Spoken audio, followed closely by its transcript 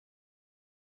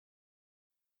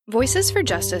Voices for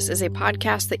Justice is a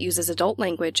podcast that uses adult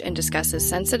language and discusses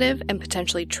sensitive and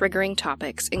potentially triggering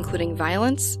topics, including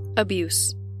violence,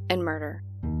 abuse, and murder.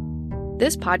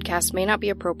 This podcast may not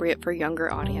be appropriate for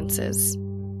younger audiences.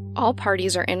 All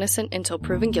parties are innocent until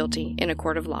proven guilty in a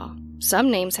court of law.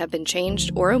 Some names have been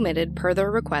changed or omitted per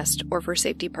their request or for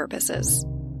safety purposes.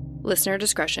 Listener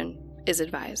discretion is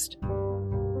advised.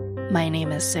 My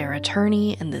name is Sarah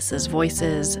Turney, and this is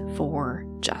Voices for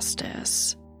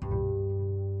Justice.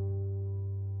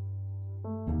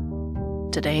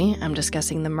 Today, I'm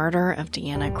discussing the murder of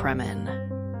Deanna Cremin.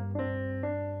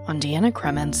 On Deanna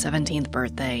Cremin's 17th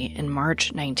birthday in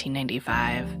March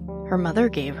 1995, her mother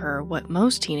gave her what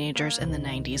most teenagers in the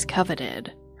 90s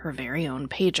coveted, her very own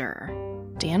pager.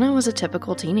 Deanna was a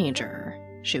typical teenager.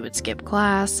 She would skip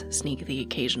class, sneak the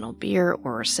occasional beer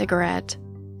or cigarette,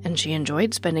 and she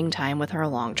enjoyed spending time with her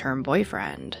long-term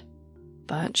boyfriend.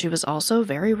 But she was also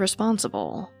very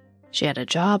responsible. She had a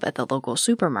job at the local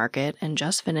supermarket and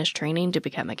just finished training to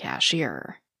become a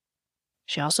cashier.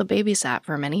 She also babysat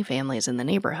for many families in the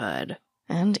neighborhood,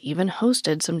 and even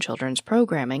hosted some children's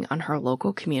programming on her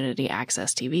local community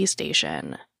access TV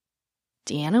station.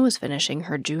 Deanna was finishing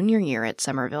her junior year at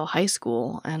Somerville High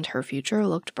School, and her future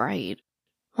looked bright.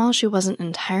 While she wasn't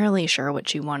entirely sure what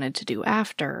she wanted to do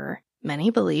after, many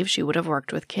believe she would have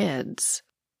worked with kids.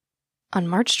 On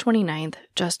March 29th,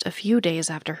 just a few days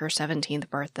after her 17th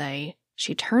birthday,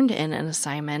 she turned in an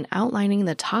assignment outlining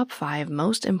the top 5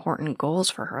 most important goals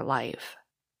for her life.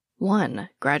 1.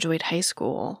 Graduate high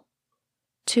school.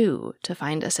 2. To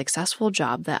find a successful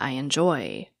job that I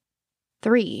enjoy.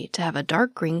 3. To have a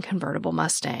dark green convertible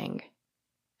Mustang.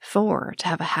 4. To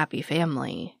have a happy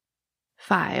family.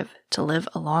 5. To live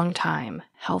a long time,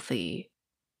 healthy.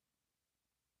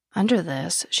 Under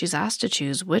this, she's asked to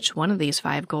choose which one of these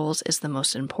 5 goals is the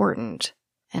most important,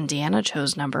 and Deanna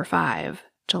chose number 5,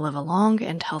 to live a long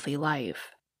and healthy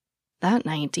life. That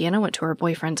night, Deanna went to her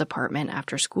boyfriend's apartment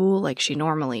after school like she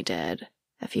normally did.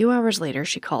 A few hours later,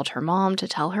 she called her mom to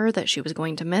tell her that she was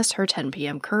going to miss her 10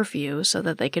 p.m. curfew so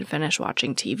that they could finish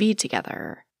watching TV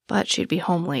together, but she'd be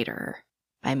home later.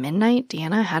 By midnight,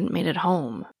 Deanna hadn't made it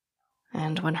home,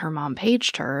 and when her mom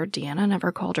paged her, Deanna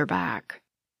never called her back.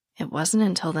 It wasn't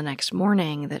until the next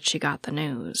morning that she got the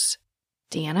news.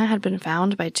 Deanna had been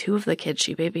found by 2 of the kids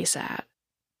she babysat.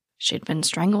 She'd been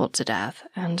strangled to death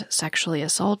and sexually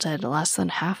assaulted less than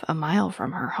half a mile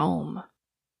from her home.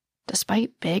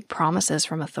 Despite big promises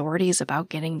from authorities about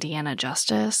getting Deanna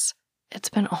justice, it's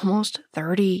been almost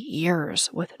 30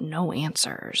 years with no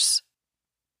answers.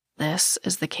 This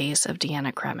is the case of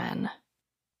Deanna Cremin.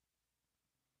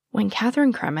 When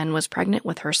Catherine Cremin was pregnant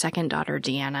with her second daughter,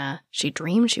 Deanna, she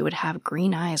dreamed she would have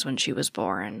green eyes when she was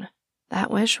born. That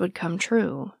wish would come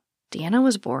true. Deanna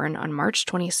was born on March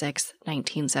 26,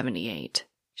 1978.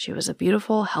 She was a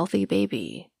beautiful, healthy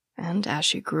baby, and as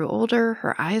she grew older,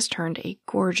 her eyes turned a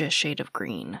gorgeous shade of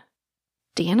green.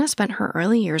 Deanna spent her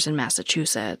early years in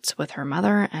Massachusetts with her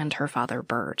mother and her father,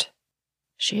 Bert.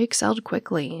 She excelled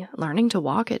quickly, learning to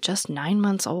walk at just 9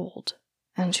 months old.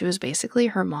 And she was basically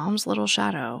her mom's little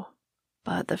shadow.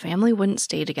 But the family wouldn't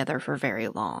stay together for very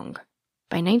long.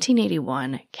 By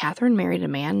 1981, Catherine married a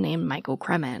man named Michael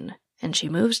Cremin, and she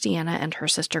moves Deanna and her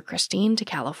sister Christine to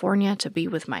California to be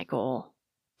with Michael.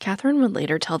 Catherine would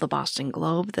later tell the Boston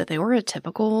Globe that they were a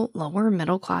typical lower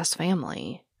middle-class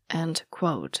family, and,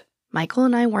 quote, "Michael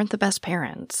and I weren't the best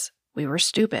parents. We were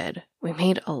stupid, we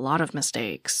made a lot of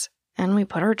mistakes, and we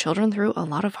put our children through a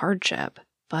lot of hardship.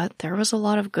 But there was a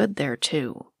lot of good there,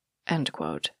 too." End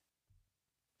quote.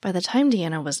 By the time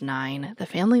Deanna was 9, the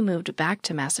family moved back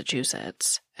to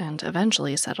Massachusetts and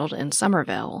eventually settled in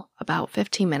Somerville, about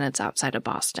 15 minutes outside of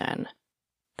Boston.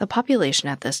 The population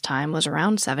at this time was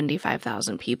around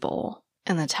 75,000 people,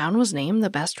 and the town was named the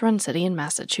best-run city in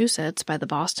Massachusetts by the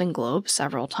Boston Globe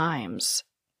several times.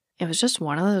 It was just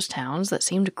one of those towns that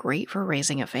seemed great for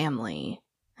raising a family,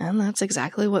 and that's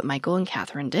exactly what Michael and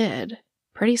Catherine did.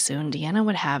 Pretty soon, Deanna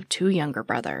would have 2 younger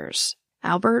brothers,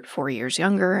 Albert, 4 years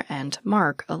younger, and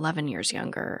Mark, 11 years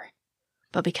younger.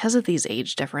 But because of these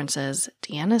age differences,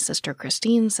 Deanna's sister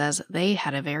Christine says they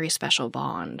had a very special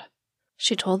bond.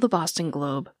 She told the Boston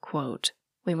Globe, quote,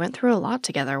 "We went through a lot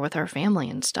together with our family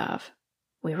and stuff.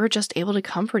 We were just able to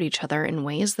comfort each other in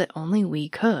ways that only we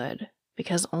could,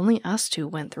 because only us 2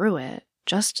 went through it.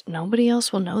 Just nobody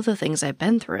else will know the things I've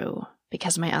been through,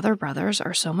 because my other brothers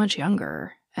are so much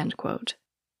younger." End quote.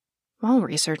 While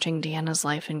researching Deanna's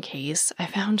life and case, I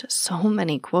found so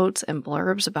many quotes and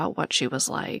blurbs about what she was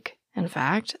like. In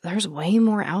fact, there's way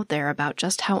more out there about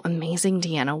just how amazing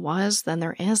Deanna was than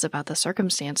there is about the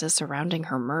circumstances surrounding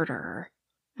her murder.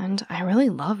 And I really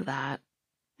love that.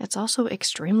 It's also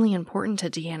extremely important to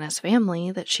Deanna's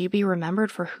family that she be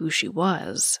remembered for who she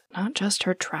was, not just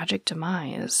her tragic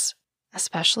demise,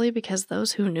 especially because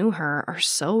those who knew her are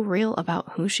so real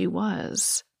about who she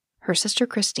was. Her sister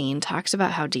Christine talks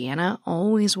about how Deanna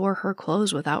always wore her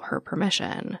clothes without her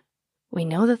permission. We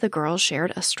know that the girls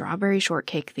shared a strawberry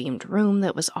shortcake-themed room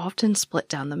that was often split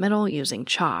down the middle using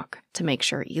chalk to make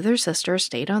sure either sister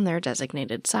stayed on their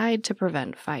designated side to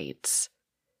prevent fights.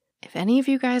 If any of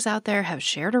you guys out there have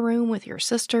shared a room with your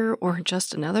sister or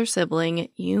just another sibling,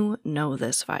 you know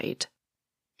this fight.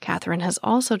 Catherine has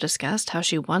also discussed how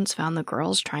she once found the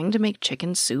girls trying to make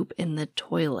chicken soup in the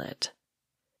toilet.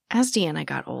 As Deanna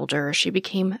got older, she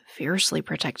became fiercely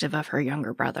protective of her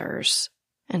younger brothers,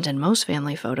 and in most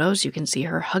family photos you can see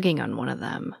her hugging on one of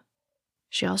them.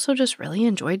 She also just really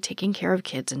enjoyed taking care of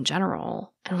kids in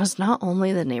general, and was not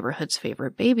only the neighborhood's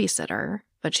favorite babysitter,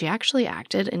 but she actually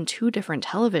acted in 2 different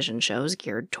television shows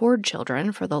geared toward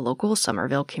children for the local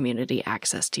Somerville Community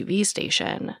Access TV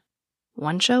station.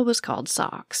 One show was called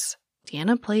Socks.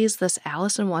 Deanna plays this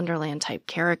Alice in Wonderland type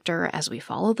character as we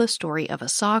follow the story of a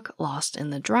sock lost in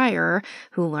the dryer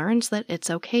who learns that it's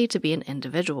okay to be an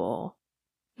individual.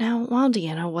 Now, while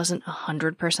Deanna wasn't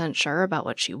 100% sure about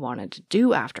what she wanted to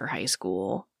do after high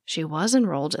school, she was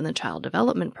enrolled in the child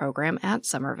development program at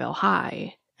Somerville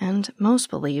High, and most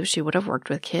believe she would have worked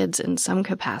with kids in some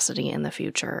capacity in the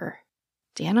future.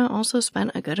 Deanna also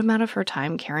spent a good amount of her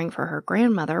time caring for her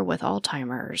grandmother with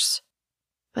Alzheimer's.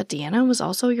 But Deanna was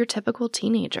also your typical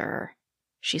teenager.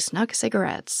 She snuck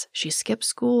cigarettes, she skipped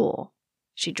school,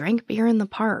 she drank beer in the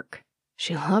park,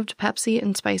 she loved Pepsi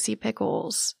and spicy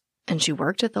pickles, and she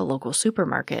worked at the local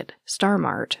supermarket, Star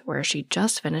Mart, where she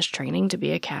just finished training to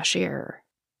be a cashier.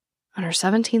 On her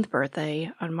 17th birthday,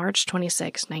 on March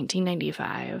 26,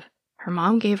 1995, her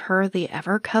mom gave her the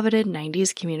ever-coveted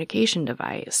 90s communication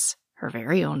device, her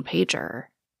very own pager.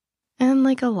 And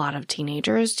like a lot of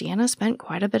teenagers, Deanna spent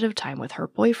quite a bit of time with her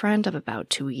boyfriend of about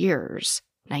 2 years,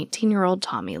 19-year-old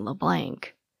Tommy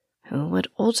LeBlanc, who would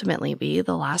ultimately be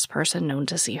the last person known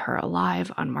to see her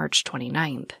alive on March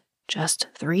 29th, just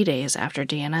 3 days after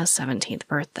Deanna's 17th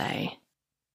birthday.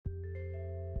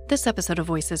 This episode of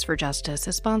Voices for Justice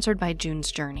is sponsored by June's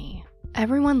Journey.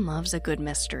 Everyone loves a good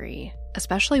mystery,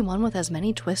 especially one with as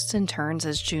many twists and turns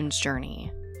as June's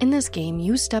Journey. In this game,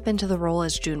 you step into the role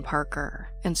as June Parker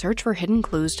and search for hidden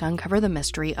clues to uncover the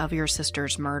mystery of your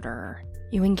sister's murder.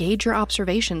 You engage your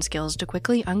observation skills to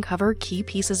quickly uncover key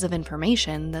pieces of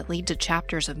information that lead to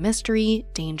chapters of mystery,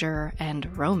 danger,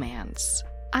 and romance.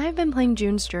 I've been playing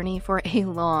June's Journey for a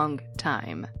long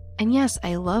time. And yes,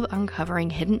 I love uncovering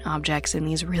hidden objects in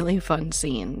these really fun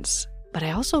scenes. But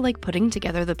I also like putting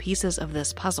together the pieces of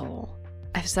this puzzle.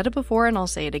 I've said it before and I'll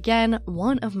say it again,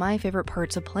 one of my favorite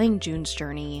parts of playing June's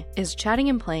Journey is chatting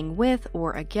and playing with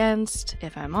or against.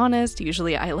 If I'm honest,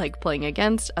 usually I like playing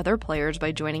against other players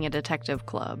by joining a detective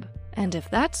club. And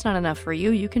if that's not enough for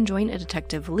you, you can join a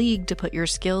detective league to put your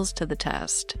skills to the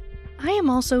test. I am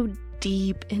also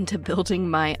deep into building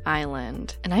my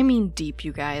island. And I mean deep,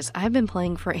 you guys. I've been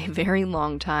playing for a very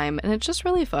long time and it's just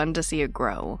really fun to see it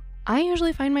grow. I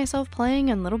usually find myself playing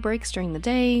on little breaks during the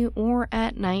day or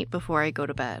at night before I go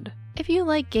to bed. If you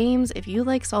like games, if you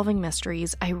like solving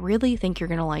mysteries, I really think you're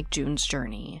gonna like June's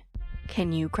Journey.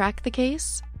 Can you crack the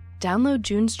case? Download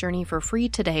June's Journey for free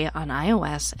today on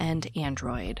iOS and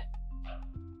Android.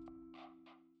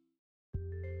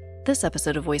 This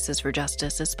episode of Voices for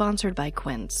Justice is sponsored by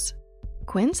Quince.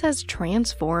 Quince has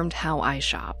transformed how I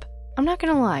shop. I'm not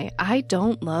gonna lie, I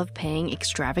don't love paying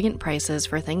extravagant prices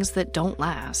for things that don't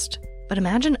last. But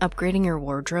imagine upgrading your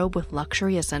wardrobe with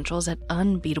luxury essentials at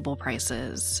unbeatable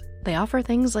prices. They offer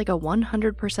things like a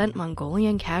 100%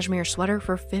 Mongolian cashmere sweater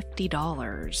for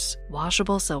 $50,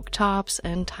 washable silk tops,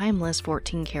 and timeless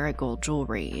 14-karat gold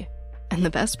jewelry. And the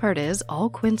best part is, all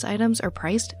Quince items are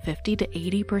priced 50 to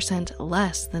 80%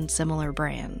 less than similar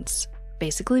brands.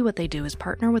 Basically, what they do is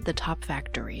partner with the top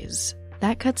factories.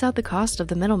 That cuts out the cost of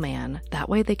the middleman, that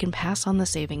way they can pass on the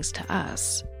savings to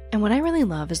us. And what I really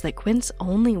love is that Quince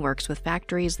only works with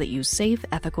factories that use safe,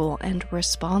 ethical, and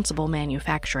responsible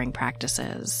manufacturing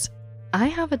practices. I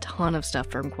have a ton of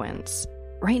stuff from Quince.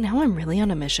 Right now I'm really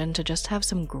on a mission to just have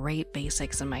some great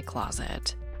basics in my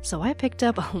closet. So I picked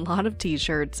up a lot of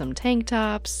t-shirts, some tank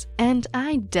tops, and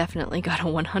I definitely got a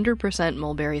 100%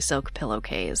 mulberry silk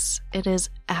pillowcase. It is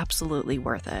absolutely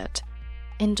worth it.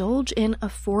 Indulge in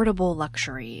affordable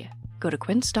luxury. Go to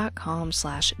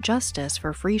quince.com/justice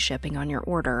for free shipping on your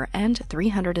order and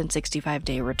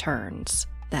 365-day returns.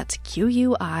 That's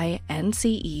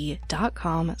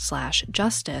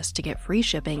QUINCE.com/justice to get free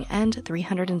shipping and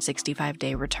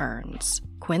 365-day returns.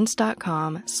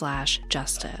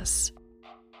 Quince.com/justice.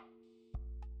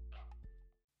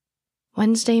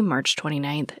 Wednesday, March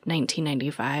 29th,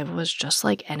 1995 was just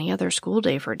like any other school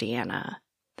day for Deanna.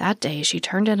 That day, she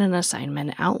turned in an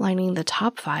assignment outlining the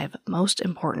top 5 most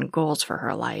important goals for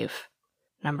her life.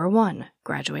 Number 1,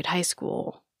 graduate high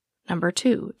school. Number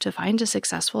 2, to find a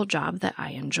successful job that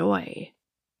I enjoy.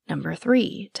 Number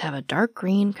 3, to have a dark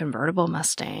green convertible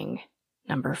Mustang.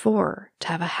 Number 4, to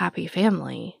have a happy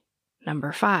family.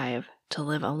 Number 5, to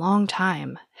live a long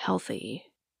time, healthy.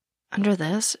 Under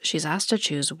this, she's asked to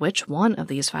choose which one of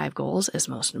these 5 goals is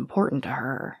most important to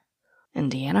her. And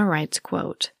Deanna writes,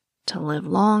 quote, to live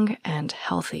long and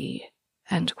healthy,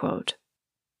 end quote.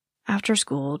 After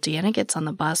school, Deanna gets on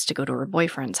the bus to go to her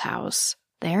boyfriend's house.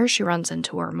 There, she runs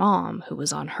into her mom, who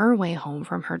was on her way home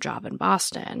from her job in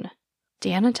Boston.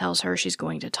 Deanna tells her she's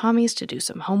going to Tommy's to do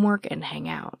some homework and hang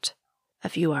out. A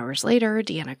few hours later,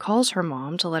 Deanna calls her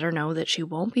mom to let her know that she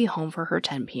won't be home for her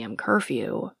 10 p.m.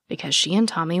 curfew because she and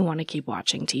Tommy want to keep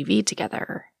watching TV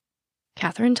together.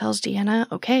 Catherine tells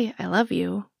Deanna, okay, I love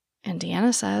you. And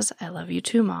Deanna says, I love you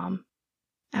too, Mom.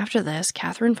 After this,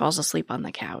 Catherine falls asleep on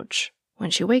the couch.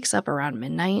 When she wakes up around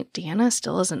midnight, Deanna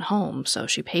still isn't home, so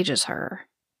she pages her.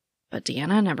 But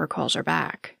Deanna never calls her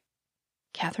back.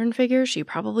 Catherine figures she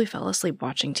probably fell asleep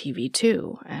watching TV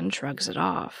too, and shrugs it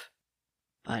off.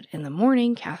 But in the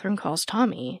morning, Catherine calls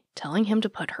Tommy, telling him to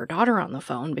put her daughter on the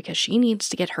phone because she needs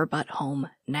to get her butt home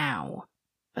now.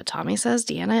 But Tommy says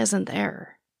Deanna isn't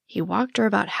there. He walked her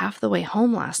about half the way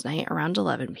home last night around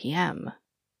 11 p.m.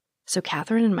 So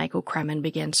Catherine and Michael Cremin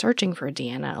began searching for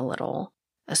Deanna a little,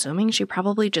 assuming she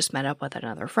probably just met up with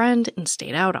another friend and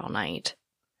stayed out all night.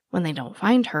 When they don't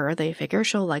find her, they figure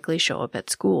she'll likely show up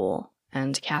at school,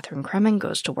 and Catherine Cremin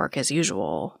goes to work as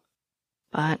usual.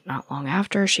 But not long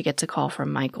after, she gets a call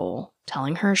from Michael,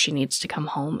 telling her she needs to come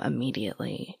home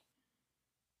immediately.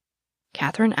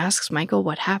 Catherine asks Michael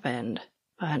what happened,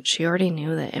 but she already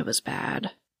knew that it was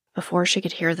bad. Before she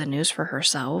could hear the news for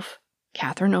herself,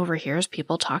 Catherine overhears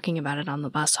people talking about it on the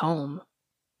bus home.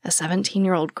 A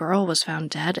 17-year-old girl was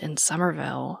found dead in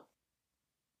Somerville.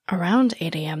 Around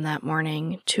 8 a.m. that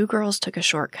morning, 2 girls took a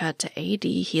shortcut to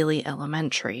A.D. Healy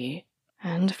Elementary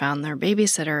and found their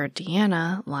babysitter,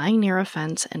 Deanna, lying near a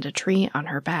fence and a tree on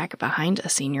her back behind a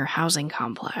senior housing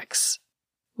complex.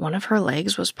 One of her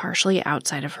legs was partially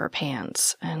outside of her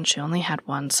pants, and she only had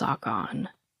one sock on.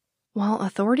 While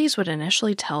authorities would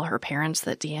initially tell her parents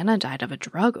that Deanna died of a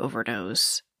drug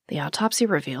overdose, the autopsy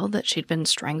revealed that she'd been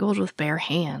strangled with bare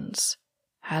hands,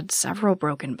 had several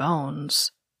broken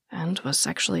bones, and was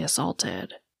sexually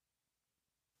assaulted.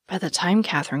 By the time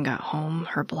Catherine got home,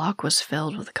 her block was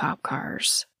filled with cop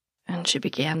cars, and she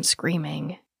began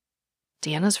screaming.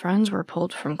 Deanna's friends were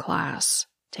pulled from class,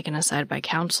 taken aside by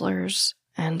counselors,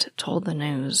 and told the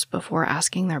news before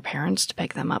asking their parents to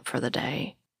pick them up for the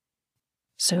day.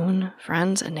 Soon,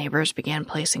 friends and neighbors began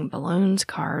placing balloons,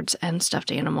 cards, and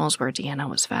stuffed animals where Deanna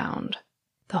was found.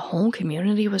 The whole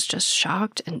community was just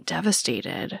shocked and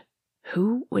devastated.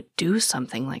 Who would do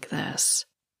something like this?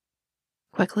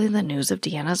 Quickly, the news of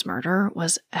Deanna's murder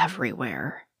was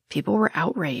everywhere. People were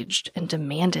outraged and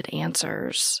demanded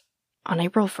answers. On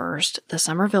April 1st, the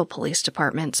Somerville Police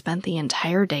Department spent the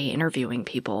entire day interviewing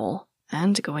people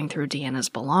and going through Deanna's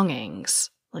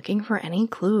belongings, looking for any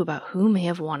clue about who may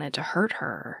have wanted to hurt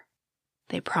her.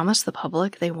 They promised the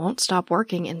public they won't stop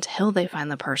working until they find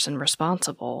the person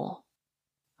responsible.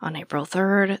 On April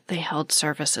 3rd, they held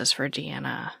services for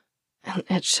Deanna, and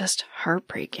it's just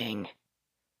heartbreaking.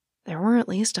 There were at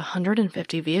least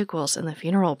 150 vehicles in the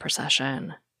funeral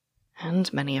procession,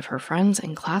 and many of her friends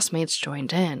and classmates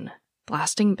joined in,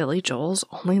 blasting Billy Joel's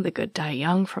Only the Good Die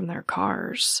Young from their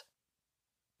cars.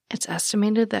 It's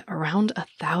estimated that around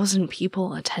 1,000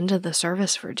 people attended the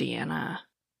service for Deanna.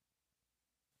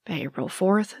 By April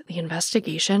 4th, the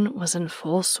investigation was in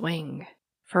full swing.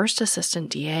 First Assistant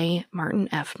DA Martin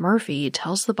F. Murphy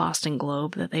tells the Boston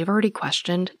Globe that they've already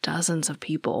questioned dozens of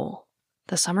people.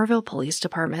 The Somerville Police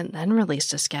Department then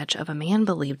released a sketch of a man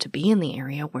believed to be in the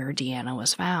area where Deanna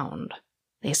was found.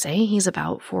 They say he's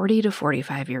about 40 to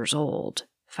 45 years old,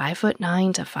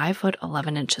 5'9" to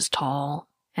 5'11" tall,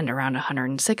 and around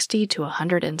 160 to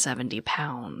 170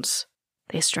 pounds.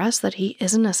 They stress that he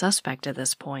isn't a suspect at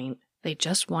this point, they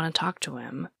just want to talk to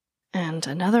him. And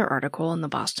another article in the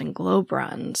Boston Globe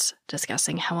runs,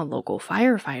 discussing how a local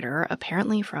firefighter,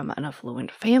 apparently from an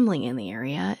affluent family in the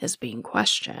area, is being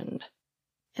questioned.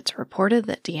 It's reported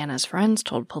that Deanna's friends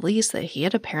told police that he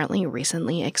had apparently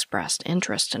recently expressed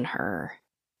interest in her.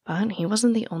 But he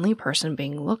wasn't the only person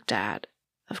being looked at.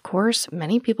 Of course,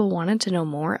 many people wanted to know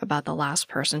more about the last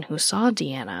person who saw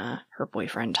Deanna, her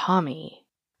boyfriend Tommy.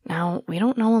 Now, we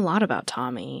don't know a lot about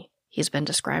Tommy. He's been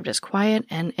described as quiet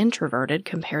and introverted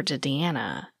compared to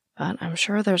Deanna, but I'm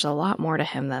sure there's a lot more to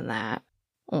him than that.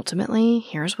 Ultimately,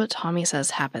 here's what Tommy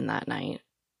says happened that night.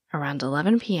 Around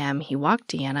 11 p.m., he walked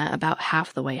Deanna about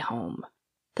half the way home.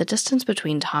 The distance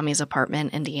between Tommy's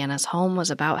apartment and Deanna's home was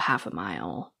about half a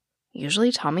mile.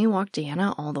 Usually, Tommy walked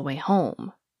Deanna all the way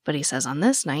home, but he says on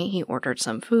this night he ordered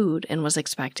some food and was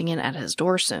expecting it at his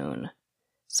door soon.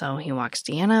 So he walks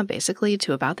Deanna basically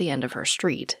to about the end of her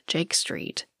street, Jake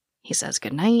Street. He says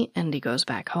goodnight and he goes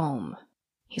back home.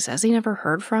 He says he never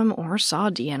heard from or saw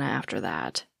Deanna after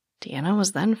that. Deanna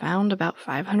was then found about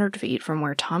 500 feet from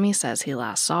where Tommy says he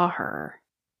last saw her.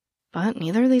 But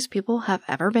neither of these people have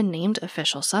ever been named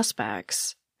official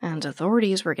suspects, and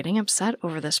authorities were getting upset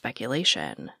over the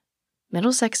speculation.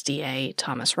 Middlesex DA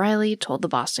Thomas Riley told the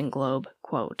Boston Globe,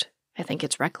 quote, "I think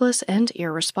it's reckless and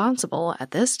irresponsible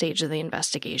at this stage of the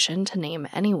investigation to name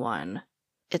anyone.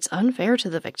 It's unfair to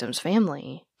the victim's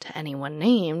family, to anyone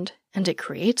named, and it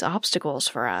creates obstacles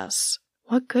for us.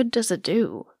 What good does it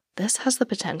do? This has the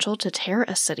potential to tear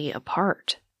a city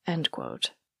apart." End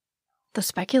quote. The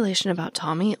speculation about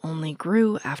Tommy only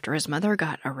grew after his mother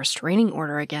got a restraining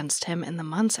order against him in the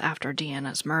months after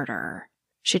Deanna's murder.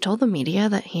 She told the media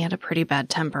that he had a pretty bad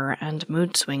temper and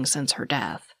mood swings since her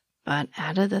death, but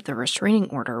added that the restraining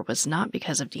order was not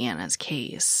because of Deanna's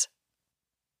case.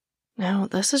 Now,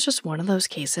 this is just one of those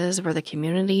cases where the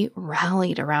community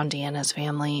rallied around Deanna's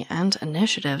family and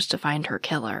initiatives to find her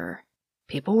killer.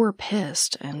 People were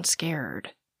pissed and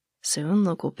scared. Soon,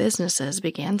 local businesses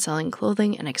began selling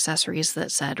clothing and accessories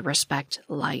that said "Respect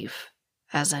Life,"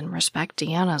 as in respect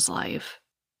Deanna's life.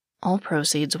 All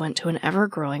proceeds went to an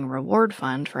ever-growing reward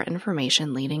fund for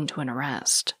information leading to an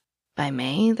arrest. By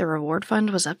May, the reward fund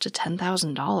was up to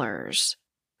 $10,000.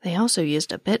 They also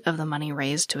used a bit of the money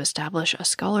raised to establish a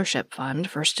scholarship fund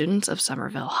for students of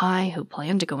Somerville High who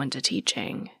planned to go into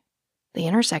teaching. The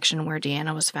intersection where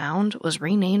Deanna was found was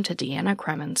renamed to Deanna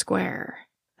Cremin Square.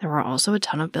 There were also a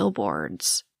ton of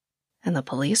billboards. And the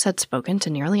police had spoken to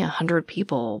nearly 100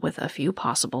 people with a few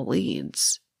possible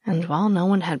leads. And while no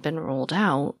one had been ruled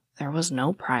out, there was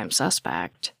no prime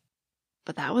suspect.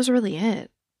 But that was really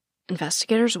it.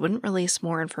 Investigators wouldn't release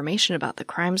more information about the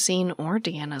crime scene or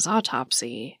Deanna's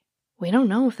autopsy. We don't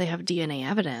know if they have DNA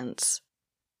evidence.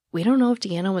 We don't know if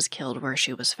Deanna was killed where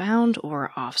she was found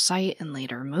or off-site and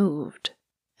later moved.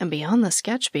 And beyond the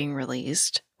sketch being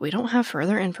released, we don't have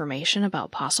further information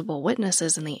about possible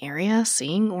witnesses in the area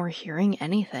seeing or hearing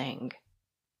anything.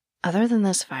 Other than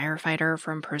this firefighter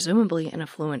from presumably an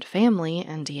affluent family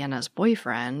and Deanna's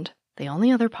boyfriend, the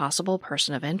only other possible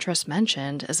person of interest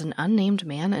mentioned is an unnamed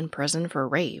man in prison for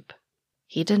rape.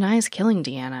 He denies killing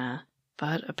Deanna,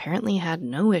 but apparently had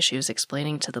no issues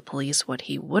explaining to the police what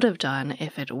he would have done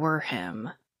if it were him.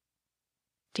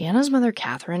 Deanna's mother,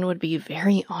 Catherine, would be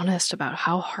very honest about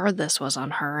how hard this was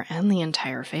on her and the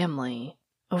entire family.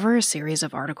 Over a series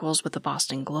of articles with the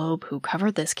Boston Globe, who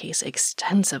covered this case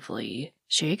extensively,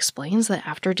 she explains that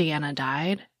after Deanna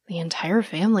died, the entire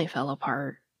family fell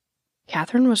apart.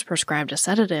 Catherine was prescribed a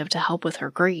sedative to help with her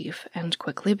grief and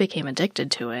quickly became addicted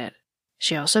to it.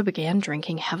 She also began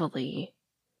drinking heavily.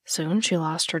 Soon she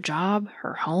lost her job,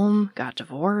 her home, got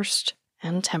divorced,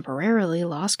 and temporarily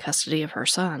lost custody of her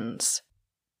sons.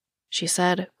 She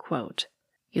said, quote,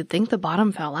 "You'd think the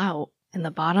bottom fell out, and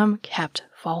the bottom kept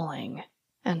falling."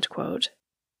 End quote.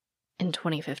 In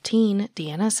 2015,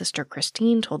 Deanna's sister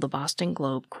Christine told the Boston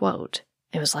Globe, quote,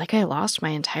 "It was like I lost my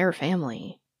entire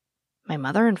family. My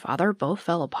mother and father both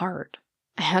fell apart.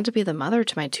 I had to be the mother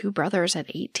to my two brothers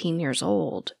at 18 years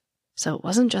old. So it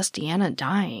wasn't just Deanna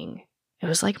dying. It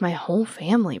was like my whole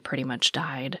family pretty much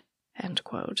died." End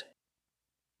quote.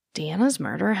 Deanna's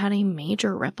murder had a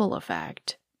major ripple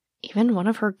effect. Even one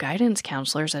of her guidance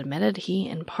counselors admitted he,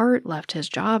 in part, left his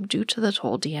job due to the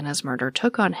toll Deanna's murder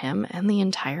took on him and the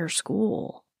entire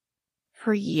school.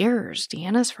 For years,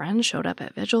 Deanna's friends showed up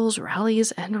at vigils,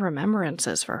 rallies, and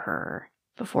remembrances for her.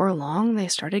 Before long, they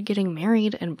started getting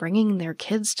married and bringing their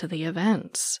kids to the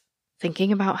events,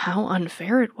 thinking about how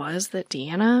unfair it was that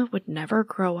Deanna would never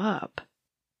grow up.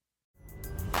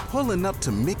 Pulling up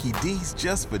to Mickey D's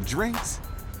just for drinks?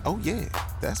 Oh yeah,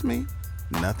 that's me.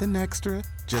 Nothing extra,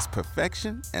 just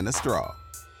perfection and a straw.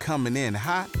 Coming in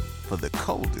hot for the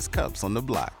coldest cups on the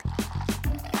block.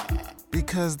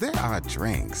 Because there are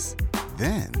drinks.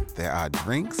 Then there are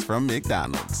drinks from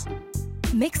McDonald's.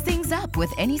 Mix things up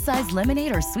with any size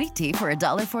lemonade or sweet tea for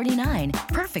 $1.49.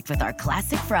 Perfect with our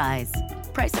classic fries.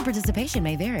 Price and participation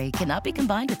may vary. Cannot be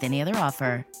combined with any other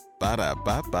offer.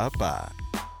 Ba-da-ba-ba-ba.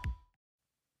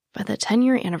 By the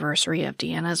 10-year anniversary of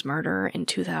Deanna's murder in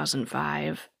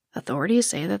 2005, authorities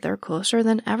say that they're closer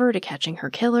than ever to catching her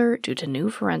killer due to new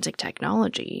forensic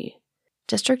technology.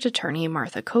 District Attorney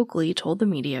Martha Coakley told the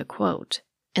media, quote,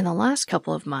 "In the last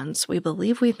couple of months, we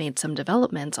believe we've made some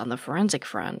developments on the forensic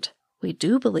front. We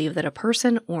do believe that a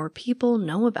person or people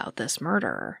know about this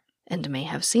murder and may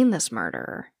have seen this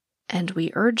murder, and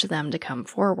we urge them to come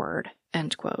forward,"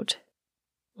 end quote.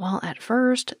 While at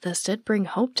first this did bring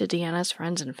hope to Deanna's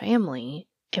friends and family,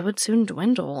 it would soon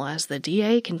dwindle as the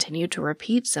DA continued to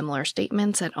repeat similar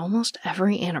statements at almost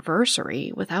every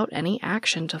anniversary without any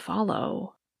action to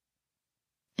follow.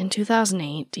 In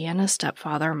 2008, Deanna's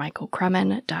stepfather, Michael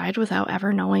Cremin, died without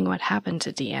ever knowing what happened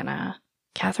to Deanna.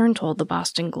 Catherine told the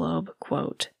Boston Globe,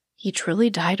 quote, "He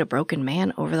truly died a broken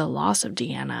man over the loss of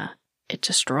Deanna. It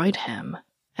destroyed him,"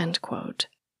 end quote.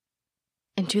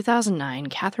 In 2009,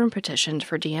 Catherine petitioned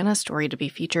for Deanna's story to be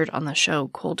featured on the show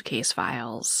Cold Case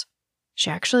Files.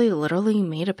 She actually literally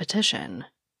made a petition,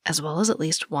 as well as at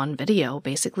least one video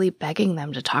basically begging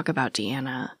them to talk about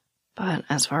Deanna. But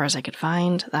as far as I could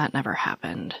find, that never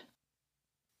happened.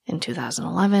 In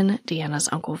 2011, Deanna's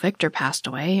uncle Victor passed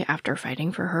away after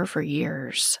fighting for her for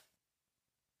years.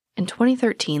 In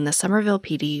 2013, the Somerville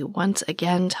PD once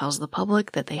again tells the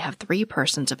public that they have 3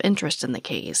 persons of interest in the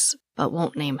case, but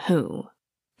won't name who.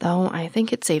 Though I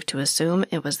think it's safe to assume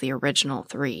it was the original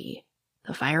 3.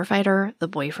 The firefighter, the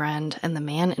boyfriend, and the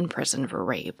man in prison for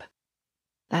rape.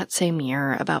 That same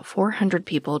year, about 400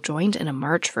 people joined in a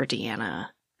march for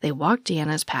Deanna. They walked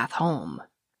Deanna's path home.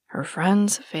 Her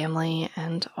friends, family,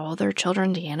 and all their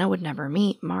children Deanna would never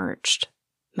meet marched.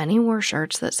 Many wore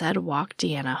shirts that said "Walk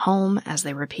Deanna Home" as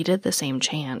they repeated the same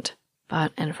chant,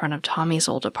 but in front of Tommy's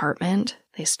old apartment,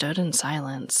 they stood in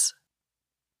silence.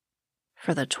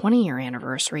 For the 20-year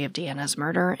anniversary of Deanna's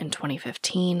murder in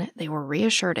 2015, they were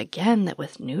reassured again that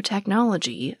with new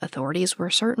technology, authorities were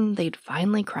certain they'd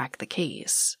finally crack the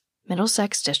case.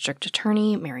 Middlesex District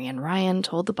Attorney Marian Ryan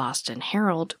told the Boston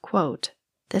Herald, quote,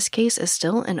 "This case is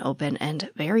still an open and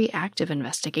very active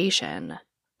investigation.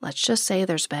 Let's just say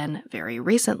very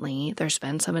recently, there's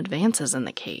been some advances in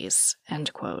the case,"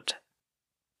 end quote.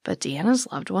 But Deanna's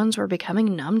loved ones were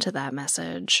becoming numb to that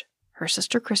message. Her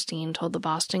sister Christine told the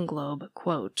Boston Globe,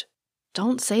 quote,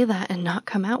 "Don't say that and not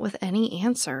come out with any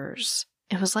answers.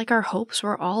 It was like our hopes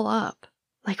were all up.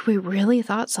 Like we really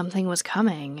thought something was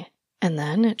coming. And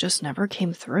then it just never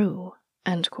came through,"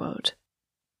 end quote.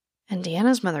 And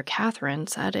Deanna's mother, Catherine,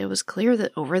 said it was clear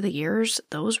that over the years,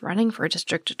 those running for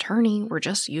district attorney were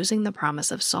just using the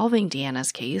promise of solving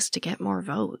Deanna's case to get more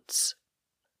votes.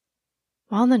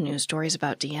 While the news stories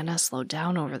about Deanna slowed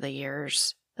down over the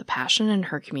years, the passion in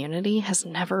her community has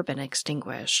never been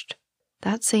extinguished.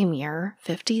 That same year,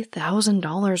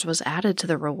 $50,000 was added to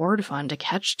the reward fund to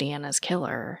catch Deanna's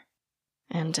killer.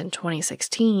 And in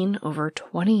 2016, over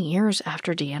 20 years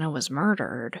after Deanna was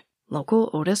murdered, local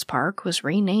Otis Park was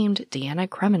renamed Deanna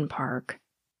Cremin Park.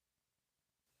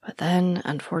 But then,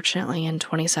 unfortunately, in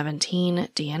 2017,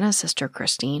 Deanna's sister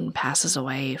Christine passes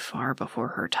away far before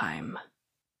her time.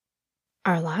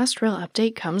 Our last real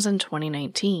update comes in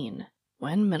 2019,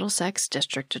 when Middlesex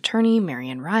District Attorney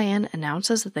Marian Ryan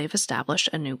announces that they've established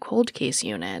a new cold case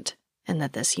unit, and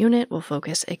that this unit will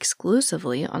focus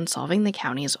exclusively on solving the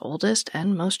county's oldest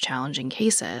and most challenging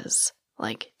cases,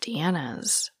 like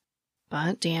Deanna's.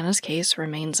 But Deanna's case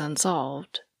remains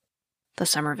unsolved. The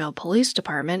Somerville Police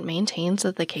Department maintains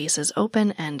that the case is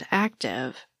open and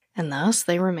active, and thus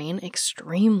they remain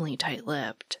extremely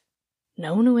tight-lipped.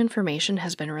 No new information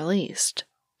has been released,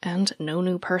 and no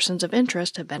new persons of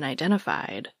interest have been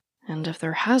identified, and if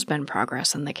there has been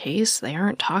progress in the case, they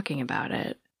aren't talking about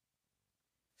it.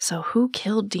 So who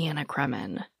killed Deanna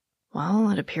Cremin?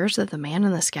 Well, it appears that the man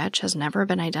in the sketch has never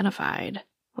been identified.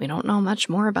 We don't know much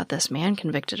more about this man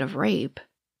convicted of rape,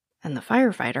 and the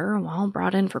firefighter, while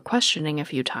brought in for questioning a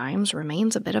few times,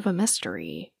 remains a bit of a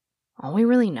mystery. All we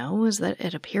really know is that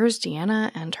it appears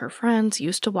Deanna and her friends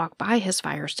used to walk by his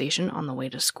fire station on the way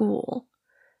to school,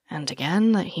 and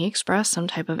again that he expressed some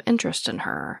type of interest in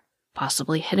her,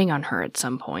 possibly hitting on her at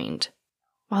some point.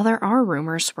 While there are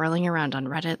rumors swirling around on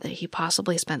Reddit that he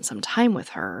possibly spent some time with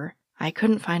her, I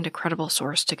couldn't find a credible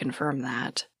source to confirm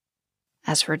that.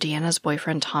 As for Deanna's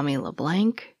boyfriend Tommy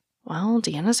LeBlanc, well,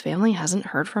 Deanna's family hasn't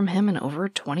heard from him in over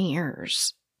 20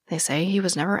 years. They say he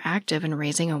was never active in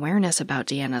raising awareness about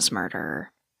Deanna's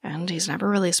murder, and he's never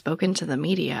really spoken to the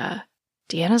media.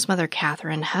 Deanna's mother,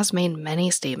 Catherine, has made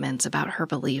many statements about her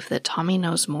belief that Tommy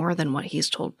knows more than what he's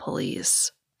told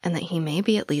police, and that he may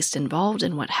be at least involved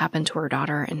in what happened to her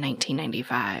daughter in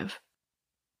 1995.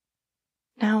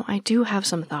 Now, I do have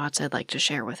some thoughts I'd like to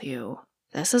share with you.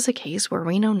 This is a case where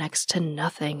we know next to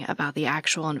nothing about the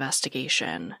actual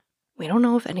investigation. We don't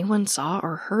know if anyone saw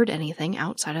or heard anything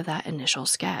outside of that initial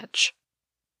sketch.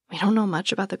 We don't know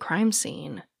much about the crime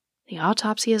scene. The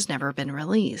autopsy has never been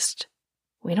released.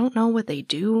 We don't know what they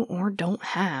do or don't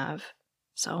have,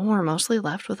 so we're mostly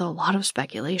left with a lot of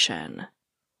speculation.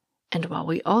 And while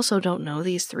we also don't know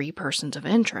these 3 persons of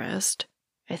interest,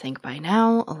 I think by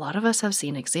now a lot of us have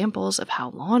seen examples of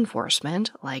how law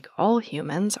enforcement, like all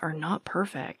humans, are not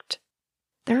perfect.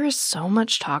 There is so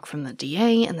much talk from the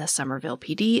DA and the Somerville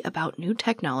PD about new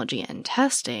technology and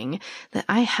testing that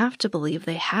I have to believe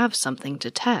they have something to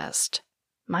test.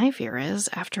 My fear is,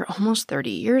 after almost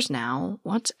 30 years now,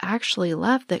 what's actually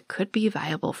left that could be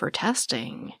viable for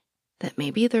testing? That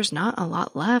maybe there's not a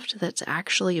lot left that's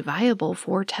actually viable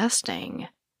for testing.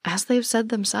 As they've said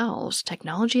themselves,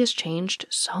 technology has changed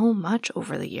so much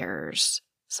over the years.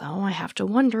 So I have to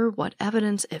wonder what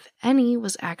evidence, if any,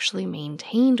 was actually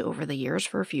maintained over the years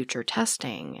for future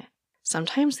testing.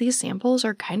 Sometimes these samples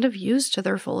are kind of used to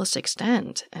their fullest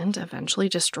extent and eventually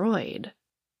destroyed.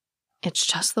 It's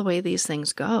just the way these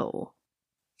things go.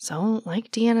 So, like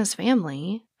Deanna's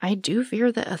family, I do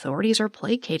fear that authorities are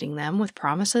placating them with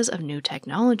promises of new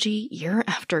technology year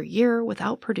after year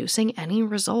without producing any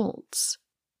results.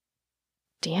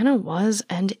 Deanna was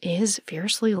and is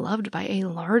fiercely loved by a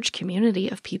large community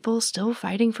of people still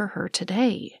fighting for her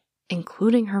today,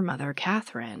 including her mother,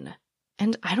 Catherine.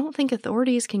 And I don't think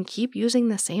authorities can keep using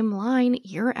the same line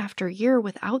year after year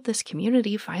without this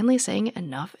community finally saying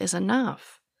enough is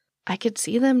enough. I could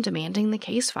see them demanding the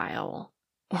case file,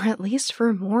 or at least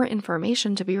for more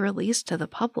information to be released to the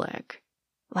public.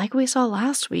 Like we saw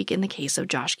last week in the case of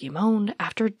Josh Guimond,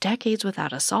 after decades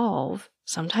without a solve,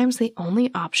 sometimes the only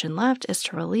option left is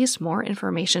to release more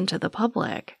information to the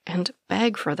public and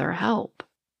beg for their help.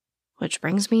 Which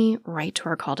brings me right to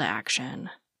our call to action.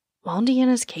 While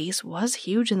Deanna's case was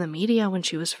huge in the media when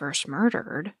she was first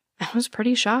murdered, I was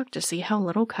pretty shocked to see how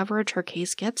little coverage her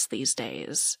case gets these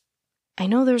days. I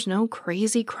know there's no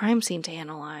crazy crime scene to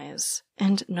analyze,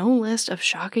 and no list of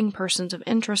shocking persons of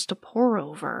interest to pore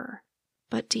over,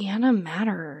 but Deanna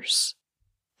matters.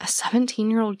 A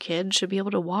 17-year-old kid should be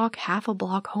able to walk half a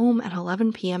block home at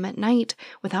 11 p.m. at night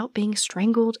without being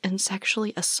strangled and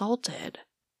sexually assaulted.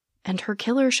 And her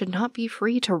killer should not be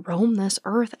free to roam this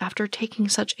earth after taking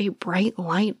such a bright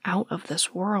light out of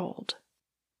this world.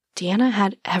 Deanna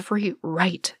had every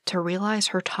right to realize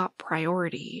her top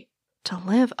priority, to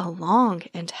live a long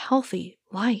and healthy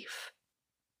life.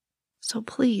 So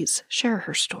please share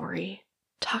her story.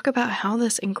 Talk about how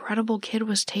this incredible kid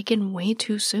was taken way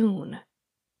too soon.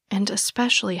 And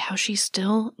especially how she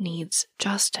still needs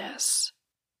justice.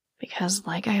 Because,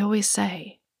 like I always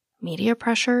say, media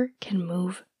pressure can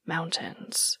move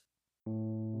mountains.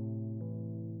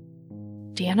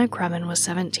 Deanna Cremin was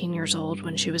 17 years old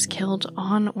when she was killed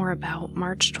on or about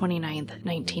March 29,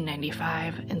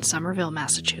 1995, in Somerville,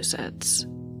 Massachusetts.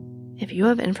 If you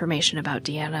have information about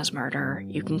Deanna's murder,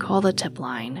 you can call the tip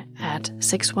line at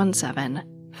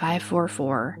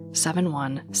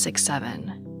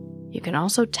 617-544-7167. You can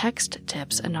also text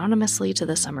tips anonymously to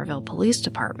the Somerville Police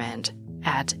Department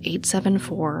at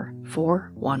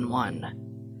 874-411.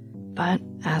 But,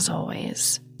 as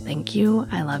always, thank you,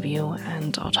 I love you,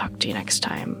 and I'll talk to you next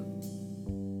time.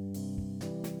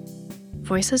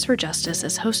 Voices for Justice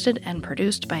is hosted and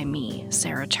produced by me,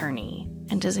 Sarah Turney,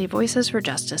 and is a Voices for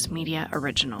Justice media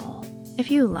original.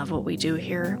 If you love what we do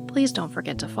here, please don't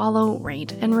forget to follow,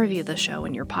 rate, and review the show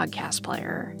in your podcast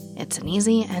player. It's an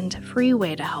easy and free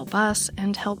way to help us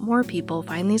and help more people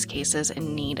find these cases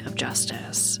in need of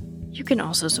justice. You can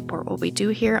also support what we do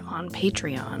here on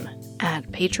Patreon at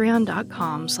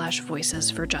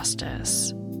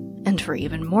patreon.com/voicesforjustice. And for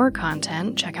even more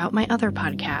content, check out my other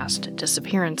podcast,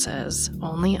 Disappearances,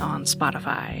 only on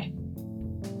Spotify.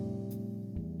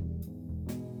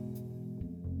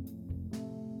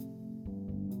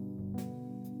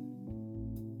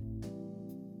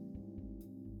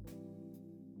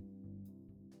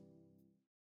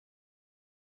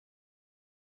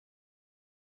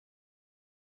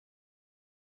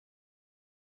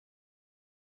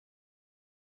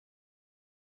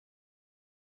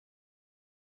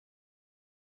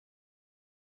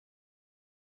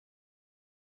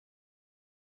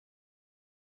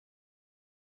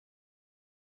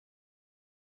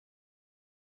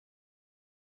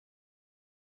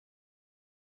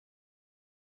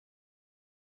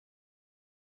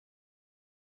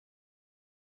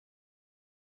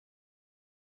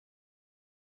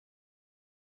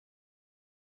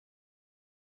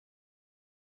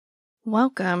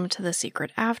 Welcome to the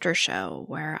Secret After Show,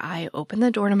 where I open the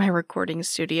door to my recording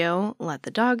studio, let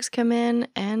the dogs come in,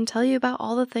 and tell you about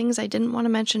all the things I didn't want to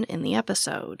mention in the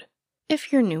episode.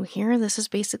 If you're new here, this is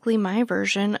basically my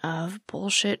version of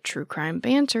bullshit true crime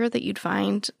banter that you'd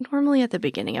find normally at the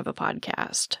beginning of a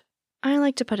podcast. I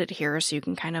like to put it here so you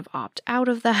can kind of opt out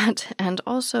of that, and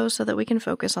also so that we can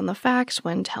focus on the facts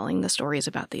when telling the stories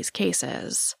about these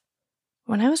cases.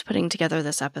 When I was putting together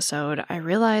this episode, I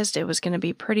realized it was going to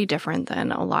be pretty different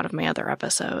than a lot of my other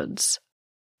episodes.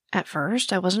 At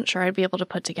first, I wasn't sure I'd be able to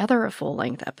put together a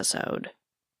full-length episode.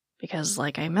 Because,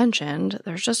 like I mentioned,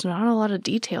 there's just not a lot of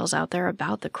details out there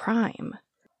about the crime.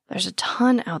 There's a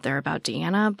ton out there about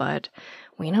Deanna, but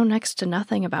we know next to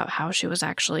nothing about how she was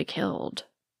actually killed.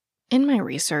 In my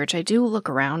research, I do look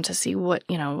around to see what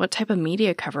type of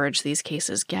media coverage these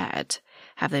cases get.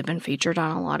 Have they been featured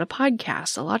on a lot of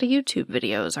podcasts, a lot of YouTube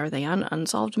videos? Are they on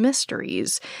Unsolved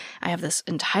Mysteries? I have this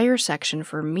entire section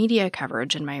for media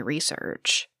coverage in my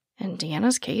research. And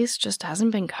Deanna's case just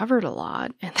hasn't been covered a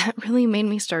lot, and that really made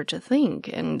me start to think,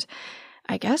 and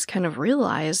I guess kind of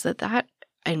realize that,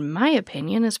 in my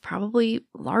opinion, is probably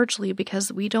largely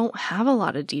because we don't have a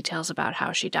lot of details about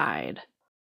how she died.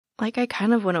 Like I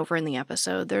kind of went over in the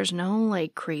episode, there's no,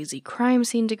 crazy crime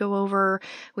scene to go over.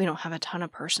 We don't have a ton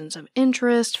of persons of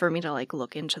interest for me to,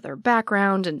 look into their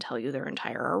background and tell you their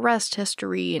entire arrest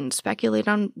history and speculate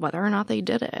on whether or not they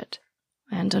did it.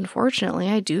 And unfortunately,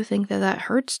 I do think that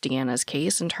hurts Deanna's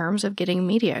case in terms of getting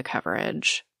media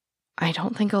coverage. I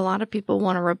don't think a lot of people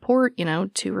want to report,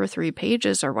 2 or 3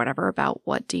 pages or whatever about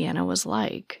what Deanna was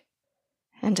like.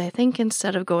 And I think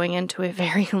instead of going into a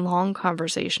very long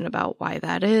conversation about why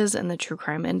that is in the true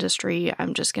crime industry,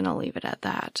 I'm just going to leave it at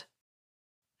that.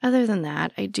 Other than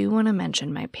that, I do want to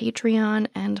mention my Patreon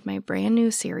and my brand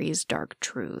new series, Dark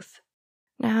Truth.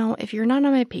 Now, if you're not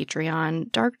on my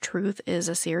Patreon, Dark Truth is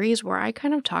a series where I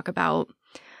kind of talk about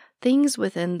things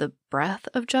within the breadth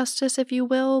of justice, if you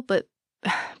will, but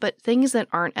things that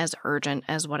aren't as urgent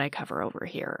as what I cover over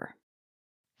here.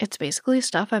 It's basically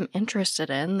stuff I'm interested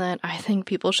in that I think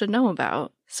people should know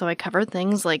about. So I cover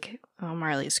things like,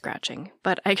 Marley's scratching,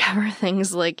 but I cover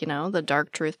things like, the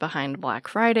dark truth behind Black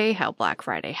Friday, how Black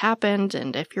Friday happened,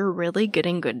 and if you're really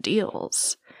getting good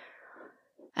deals.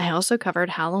 I also covered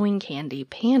Halloween candy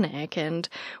panic and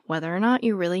whether or not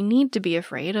you really need to be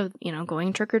afraid of,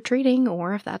 going trick-or-treating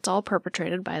or if that's all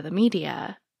perpetrated by the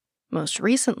media. Most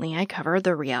recently, I covered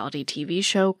the reality TV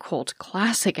show cult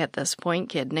classic at this point,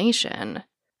 Kid Nation.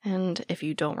 And if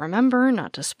you don't remember,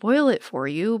 not to spoil it for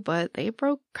you, but they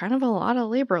broke kind of a lot of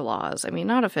labor laws. I mean,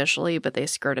 not officially, but they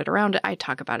skirted around it. I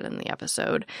talk about it in the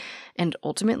episode. And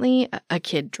ultimately, a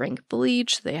kid drank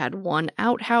bleach. They had one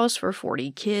outhouse for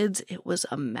 40 kids. It was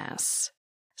a mess.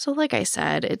 So like I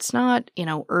said, it's not,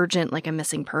 urgent like a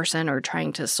missing person or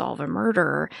trying to solve a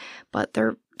murder, but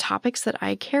they're topics that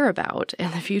I care about. In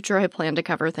the future, I plan to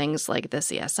cover things like the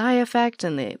CSI effect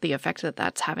and the effect that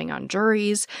that's having on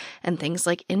juries and things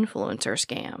like influencer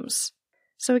scams.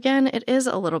 So again, it is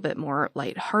a little bit more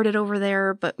lighthearted over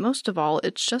there, but most of all,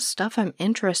 it's just stuff I'm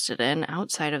interested in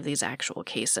outside of these actual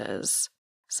cases.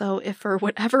 So if for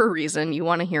whatever reason you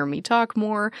want to hear me talk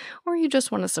more, or you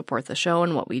just want to support the show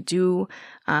and what we do,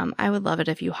 I would love it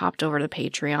if you hopped over to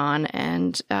Patreon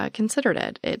and considered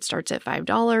it. It starts at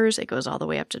 $5. It goes all the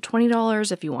way up to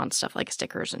 $20 if you want stuff like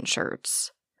stickers and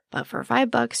shirts. But for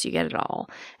 $5, you get it all,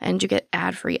 and you get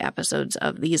ad-free episodes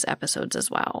of these episodes as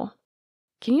well.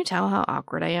 Can you tell how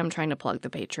awkward I am trying to plug the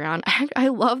Patreon? I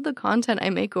love the content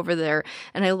I make over there,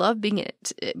 and I love being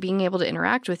able to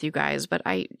interact with you guys, but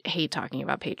I hate talking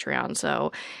about Patreon,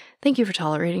 so thank you for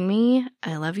tolerating me.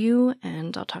 I love you,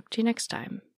 and I'll talk to you next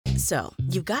time. So,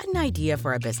 you've got an idea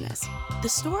for a business. The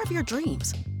store of your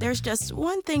dreams. There's just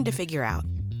one thing to figure out.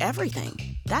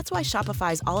 Everything. That's why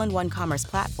Shopify's all-in-one commerce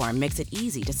platform makes it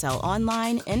easy to sell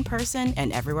online, in person,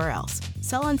 and everywhere else.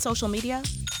 Sell on social media,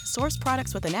 source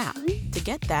products with an app to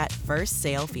get that first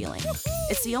sale feeling.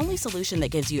 It's the only solution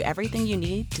that gives you everything you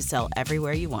need to sell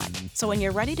everywhere you want. So when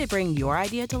you're ready to bring your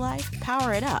idea to life,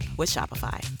 power it up with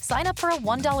Shopify. Sign up for a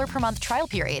 $1 per month trial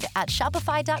period at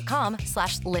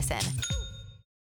shopify.com/listen.